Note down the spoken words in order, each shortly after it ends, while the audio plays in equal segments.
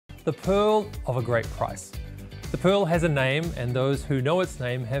The Pearl of a Great Price. The pearl has a name, and those who know its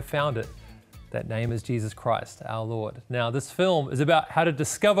name have found it. That name is Jesus Christ, our Lord. Now, this film is about how to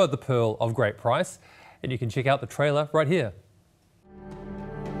discover the pearl of great price, and you can check out the trailer right here.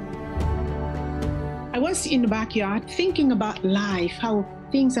 I was in the backyard thinking about life, how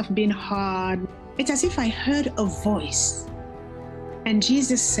things have been hard. It's as if I heard a voice, and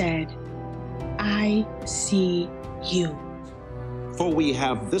Jesus said, "I see you." For we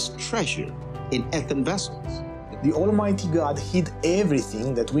have this treasure in earthen vessels. The Almighty God hid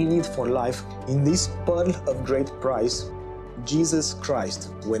everything that we need for life in this pearl of great price, Jesus Christ.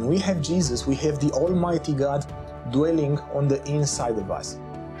 When we have Jesus, we have the Almighty God dwelling on the inside of us.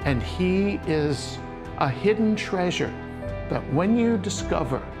 And He is a hidden treasure that when you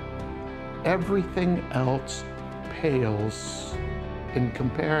discover, everything else pales in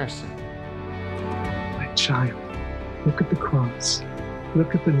comparison. My child, look at the cross.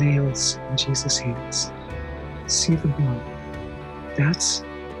 Look at the nails in Jesus' hands. See the blood. That's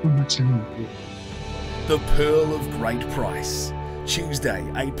how much I love you. The Pearl of Great Price. Tuesday,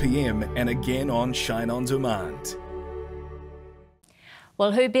 8 p.m. and again on Shine On Demand.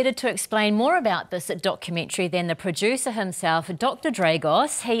 Well, who better to explain more about this documentary than the producer himself, Dr.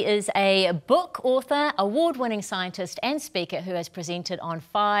 Dragos. He is a book author, award-winning scientist and speaker who has presented on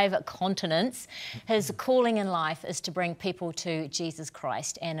 5 continents. His calling in life is to bring people to Jesus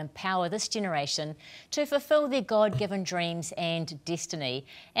Christ and empower this generation to fulfill their God-given dreams and destiny.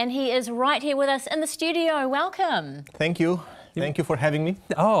 And he is right here with us in the studio. Welcome. Thank you. Thank you for having me.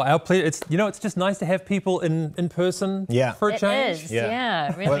 Oh, our pleasure. It's just nice to have people in person for a change. It is, yeah,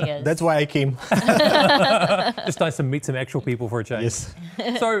 it really is. That's why I came. It's nice to meet some actual people for a change. Yes.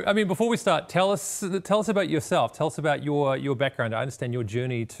 So, I mean, before we start, tell us about yourself. Tell us about your background. I understand your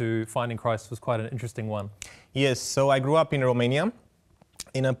journey to finding Christ was quite an interesting one. Yes, so I grew up in Romania,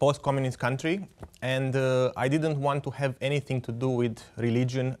 in a post-communist country, and I didn't want to have anything to do with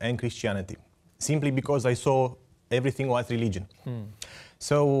religion and Christianity, simply because I saw everything was religion.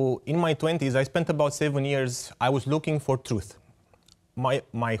 So in my 20s, I spent about 7 years, I was looking for truth.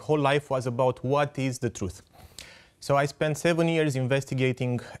 My whole life was about what is the truth. So I spent 7 years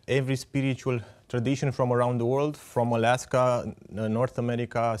investigating every spiritual tradition from around the world, from Alaska, North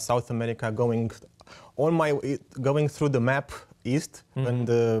America, South America, going through the map east and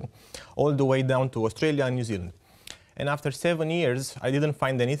all the way down to Australia and New Zealand. And after 7 years, I didn't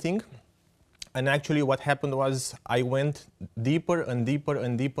find anything. And actually what happened was I went deeper and deeper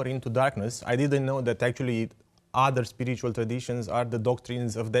and deeper into darkness. I didn't know that actually other spiritual traditions are the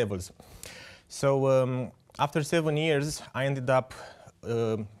doctrines of devils. So after 7 years, I ended up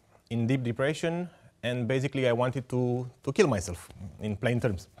in deep depression, and basically I wanted to kill myself, in plain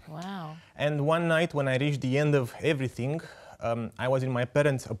terms. Wow. And one night when I reached the end of everything, I was in my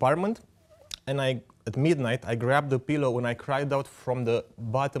parents' apartment, and at midnight, I grabbed the pillow and I cried out from the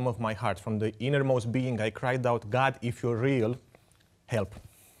bottom of my heart, from the innermost being. I cried out, "God, if you're real, help."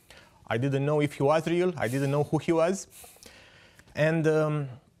 I didn't know if he was real. I didn't know who he was. And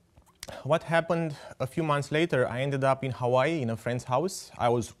what happened a few months later, I ended up in Hawaii in a friend's house. I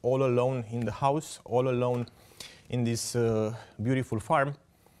was all alone in the house, all alone in this beautiful farm.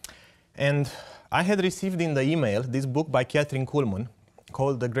 And I had received in the email this book by Kathryn Kuhlman,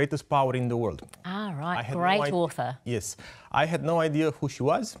 called The Greatest Power in the World. Ah, right, great author. Yes, I had no idea who she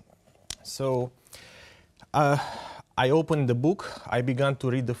was. So I opened the book, I began to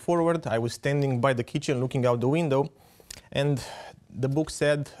read the foreword. I was standing by the kitchen looking out the window, and the book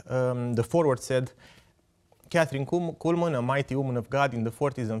said, the foreword said, Kathryn Kuhlman, a mighty woman of God in the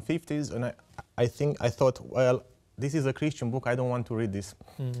 40s and 50s, and I thought, well, this is a Christian book, I don't want to read this.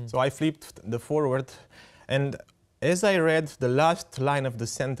 So I flipped the foreword, and as I read the last line of the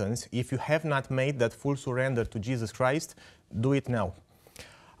sentence, if you have not made that full surrender to Jesus Christ, do it now.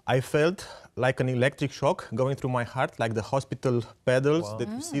 I felt like an electric shock going through my heart, like the hospital pedals that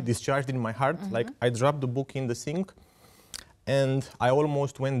you see discharged in my heart. Like I dropped the book in the sink, and I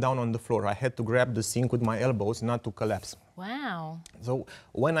almost went down on the floor. I had to grab the sink with my elbows not to collapse. Wow. So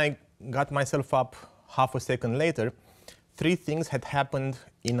when I got myself up half a second later, 3 things had happened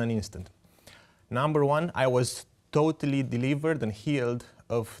in an instant. Number 1, I was totally delivered and healed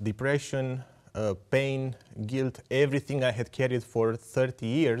of depression, pain, guilt, everything I had carried for 30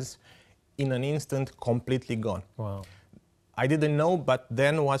 years, in an instant, completely gone. Wow. I didn't know, but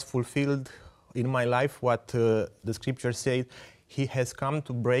then was fulfilled in my life what the scripture said, He has come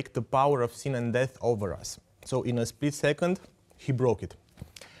to break the power of sin and death over us. So in a split second, He broke it.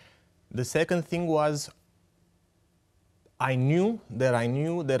 The second thing was, I knew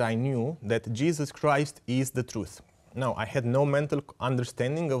that Jesus Christ is the truth. No, I had no mental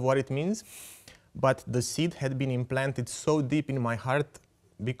understanding of what it means, but the seed had been implanted so deep in my heart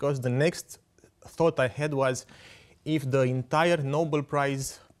because the next thought I had was, if the entire Nobel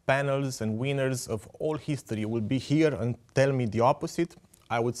Prize panels and winners of all history will be here and tell me the opposite,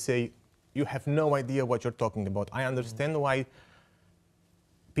 I would say, you have no idea what you're talking about. I understand why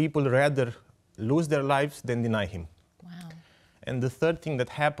people rather lose their lives than deny him. Wow. And the third thing that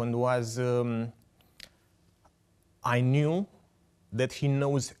happened was I knew that he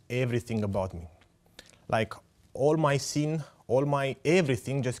knows everything about me. Like all my sin, all my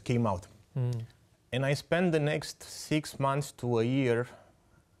everything just came out. And I spent the next 6 months to a year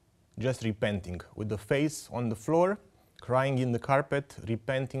just repenting, with the face on the floor, crying in the carpet,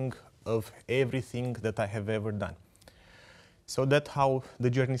 repenting of everything that I have ever done. So that's how the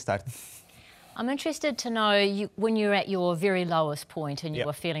journey started. I'm interested to know, when you're at your very lowest point and you Yep.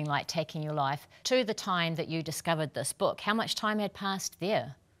 were feeling like taking your life, to the time that you discovered this book, how much time had passed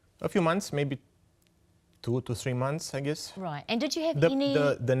there? A few months, maybe 2 to 3 months, I guess. Right. And did you have any...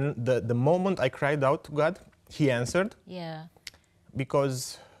 The moment I cried out to God, he answered. Yeah.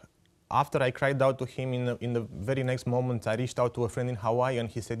 Because after I cried out to him, in the very next moment, I reached out to a friend in Hawaii and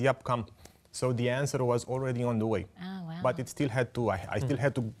he said, yep, come. So the answer was already on the way. Oh, wow. But it still had to, I still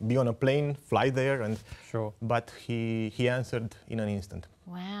had to be on a plane, fly there, and Sure. but he answered in an instant.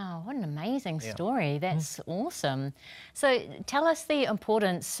 Wow, what an amazing Yeah. story. That's awesome. So tell us the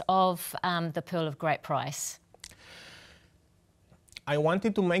importance of the Pearl of Great Price. I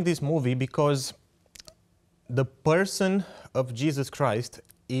wanted to make this movie because the person of Jesus Christ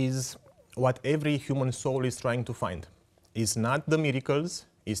is what every human soul is trying to find. It's not the miracles,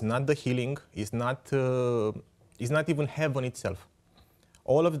 it's not the healing, it's not even heaven itself.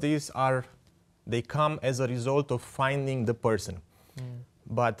 All of these they come as a result of finding the person.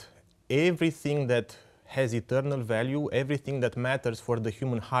 But everything that has eternal value, everything that matters for the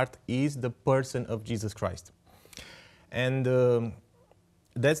human heart is the person of Jesus Christ. And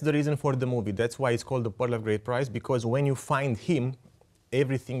that's the reason for the movie. That's why it's called the Pearl of Great Price, because when you find him,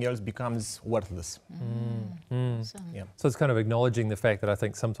 everything else becomes worthless. Awesome. Yeah. So it's kind of acknowledging the fact that I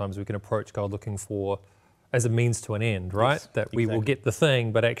think sometimes we can approach God looking for as a means to an end, right? Yes, that we will exactly. get the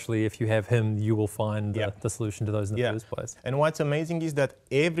thing, but actually if you have him, you will find Yeah. the solution to those in the Yeah. first place. And what's amazing is that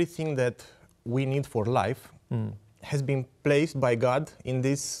everything that we need for life has been placed by God in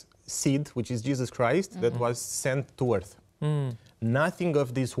this seed, which is Jesus Christ, that was sent to earth. Nothing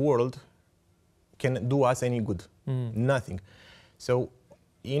of this world can do us any good. Nothing. So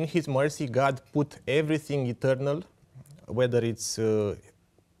in his mercy, God put everything eternal, whether it's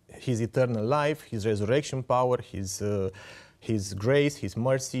his eternal life, his resurrection power, his grace, his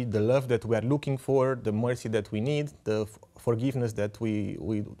mercy, the love that we are looking for, the mercy that we need, the forgiveness that we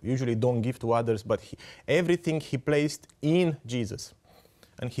usually don't give to others, but everything he placed in Jesus.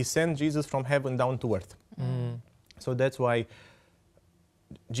 And he sent Jesus from heaven down to earth. So that's why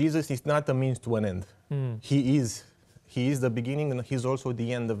Jesus is not a means to an end. He is the beginning and he's also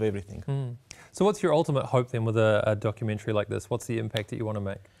the end of everything. So what's your ultimate hope then with a documentary like this? What's the impact that you want to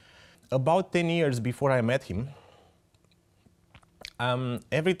make? About 10 years before I met him,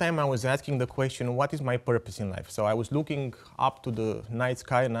 every time I was asking the question, what is my purpose in life? So I was looking up to the night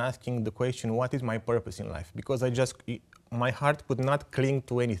sky and asking the question, what is my purpose in life? Because my heart could not cling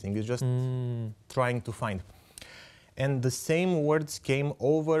to anything. It's just trying to find. And the same words came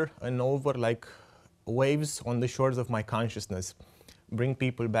over and over like waves on the shores of my consciousness. Bring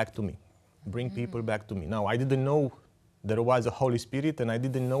people back to me. Bring people back to me. Now, I didn't know there was a Holy Spirit, and I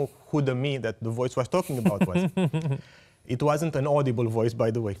didn't know who the me that the voice was talking about was. It wasn't an audible voice,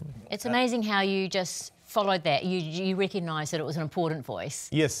 by the way. It's amazing how you just followed that. You recognised that it was an important voice.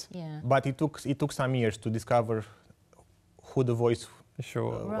 Yes, Yeah. but it took some years to discover who the voice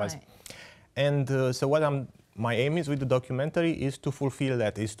was. Right. And so my aim is with the documentary is to fulfill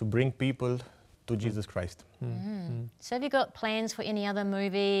that, is to bring people to Jesus Christ. So have you got plans for any other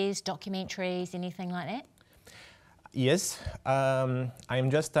movies, documentaries, anything like that? Yes, I'm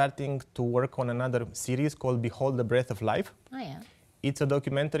just starting to work on another series called Behold the Breath of Life. Oh, yeah. It's a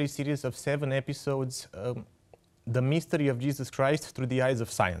documentary series of 7 episodes, the mystery of Jesus Christ through the eyes of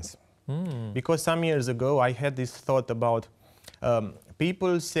science. Because some years ago I had this thought about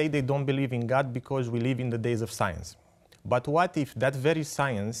people say they don't believe in God because we live in the days of science. But what if that very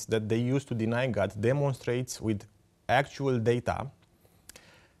science that they use to deny God demonstrates with actual data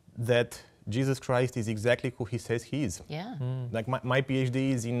that Jesus Christ is exactly who he says he is? Yeah. Like my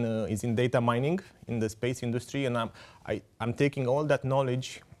PhD is in data mining in the space industry, and I'm taking all that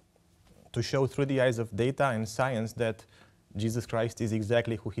knowledge to show through the eyes of data and science that Jesus Christ is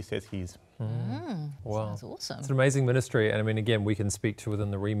exactly who he says he is. Wow. Sounds awesome. It's an amazing ministry, and I mean, again, we can speak to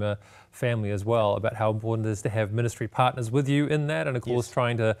within the Rima family as well about how important it is to have ministry partners with you in that, and of course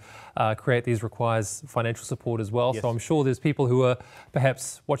trying to create these requires financial support as well. So I'm sure there's people who are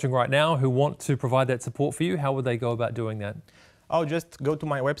perhaps watching right now who want to provide that support for you. How would they go about doing that? I'll just go to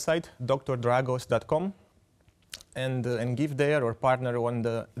my website, drdragos.com, and give there or partner on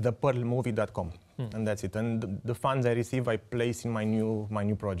thepearlmovie.com. And that's it. And the funds I receive, I place in my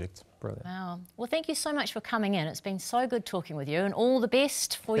new projects. Brilliant. Wow. Well, thank you so much for coming in. It's been so good talking with you, and all the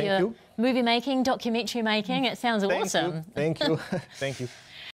best for Thank your you. movie making, documentary making. It sounds awesome. Thank you. Thank you.